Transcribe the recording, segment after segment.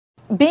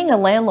Being a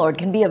landlord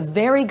can be a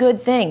very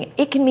good thing.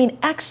 It can mean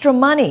extra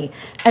money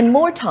and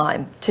more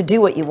time to do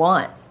what you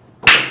want.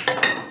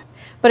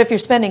 But if you're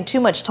spending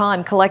too much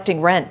time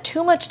collecting rent,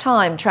 too much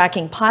time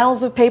tracking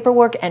piles of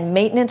paperwork and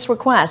maintenance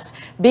requests,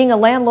 being a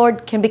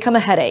landlord can become a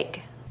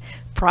headache.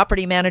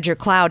 Property Manager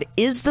Cloud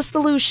is the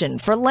solution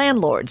for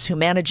landlords who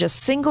manage a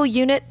single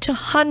unit to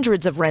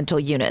hundreds of rental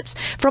units,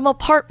 from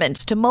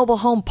apartments to mobile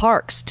home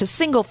parks to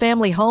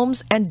single-family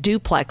homes and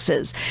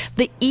duplexes.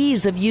 The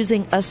ease of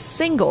using a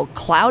single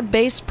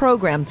cloud-based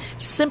program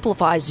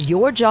simplifies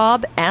your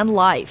job and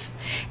life.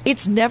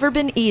 It's never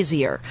been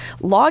easier.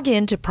 Log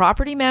in to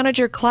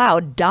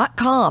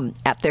PropertyManagerCloud.com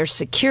at their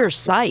secure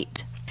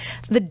site.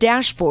 The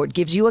dashboard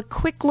gives you a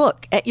quick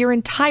look at your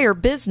entire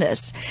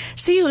business.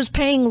 See who's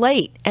paying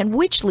late and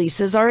which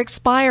leases are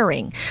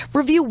expiring.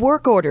 Review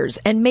work orders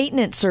and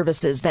maintenance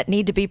services that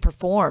need to be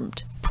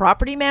performed.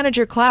 Property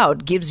Manager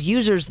Cloud gives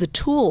users the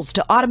tools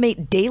to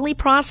automate daily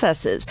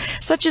processes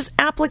such as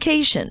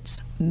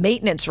applications,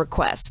 maintenance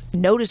requests,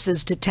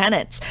 notices to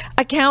tenants,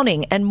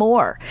 accounting, and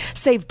more.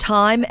 Save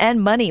time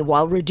and money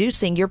while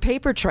reducing your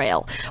paper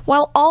trail,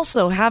 while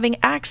also having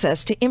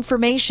access to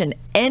information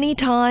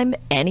anytime,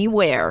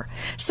 anywhere.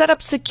 Set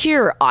up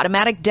secure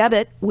automatic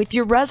debit with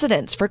your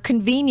residents for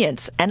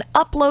convenience and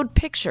upload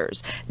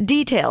pictures,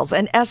 details,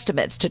 and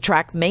estimates to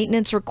track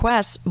maintenance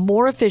requests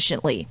more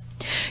efficiently.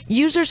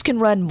 Users can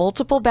run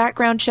multiple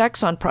background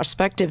checks on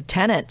prospective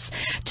tenants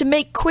to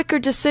make quicker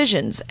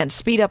decisions and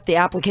speed up the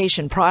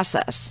application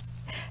process.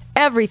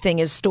 Everything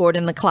is stored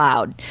in the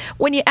cloud.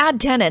 When you add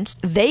tenants,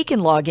 they can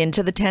log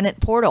into the tenant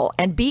portal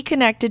and be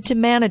connected to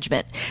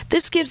management.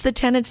 This gives the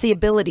tenants the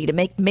ability to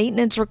make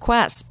maintenance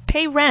requests,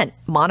 pay rent,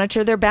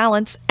 monitor their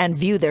balance, and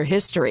view their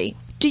history.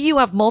 Do you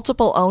have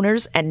multiple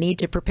owners and need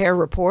to prepare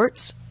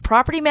reports?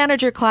 Property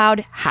Manager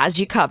Cloud has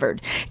you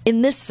covered.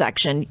 In this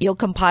section, you'll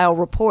compile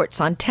reports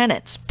on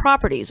tenants,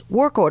 properties,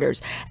 work orders,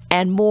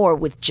 and more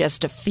with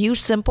just a few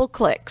simple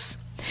clicks.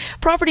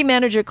 Property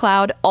Manager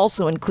Cloud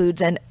also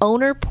includes an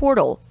owner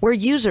portal where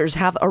users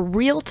have a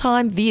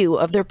real-time view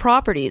of their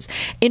properties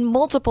in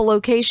multiple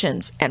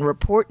locations and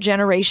report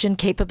generation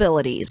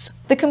capabilities.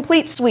 The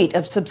complete suite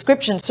of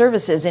subscription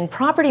services in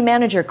Property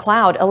Manager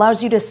Cloud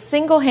allows you to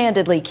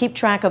single-handedly keep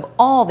track of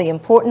all the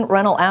important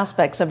rental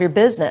aspects of your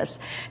business,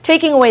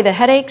 taking away the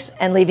headaches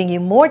and leaving you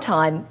more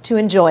time to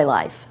enjoy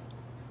life.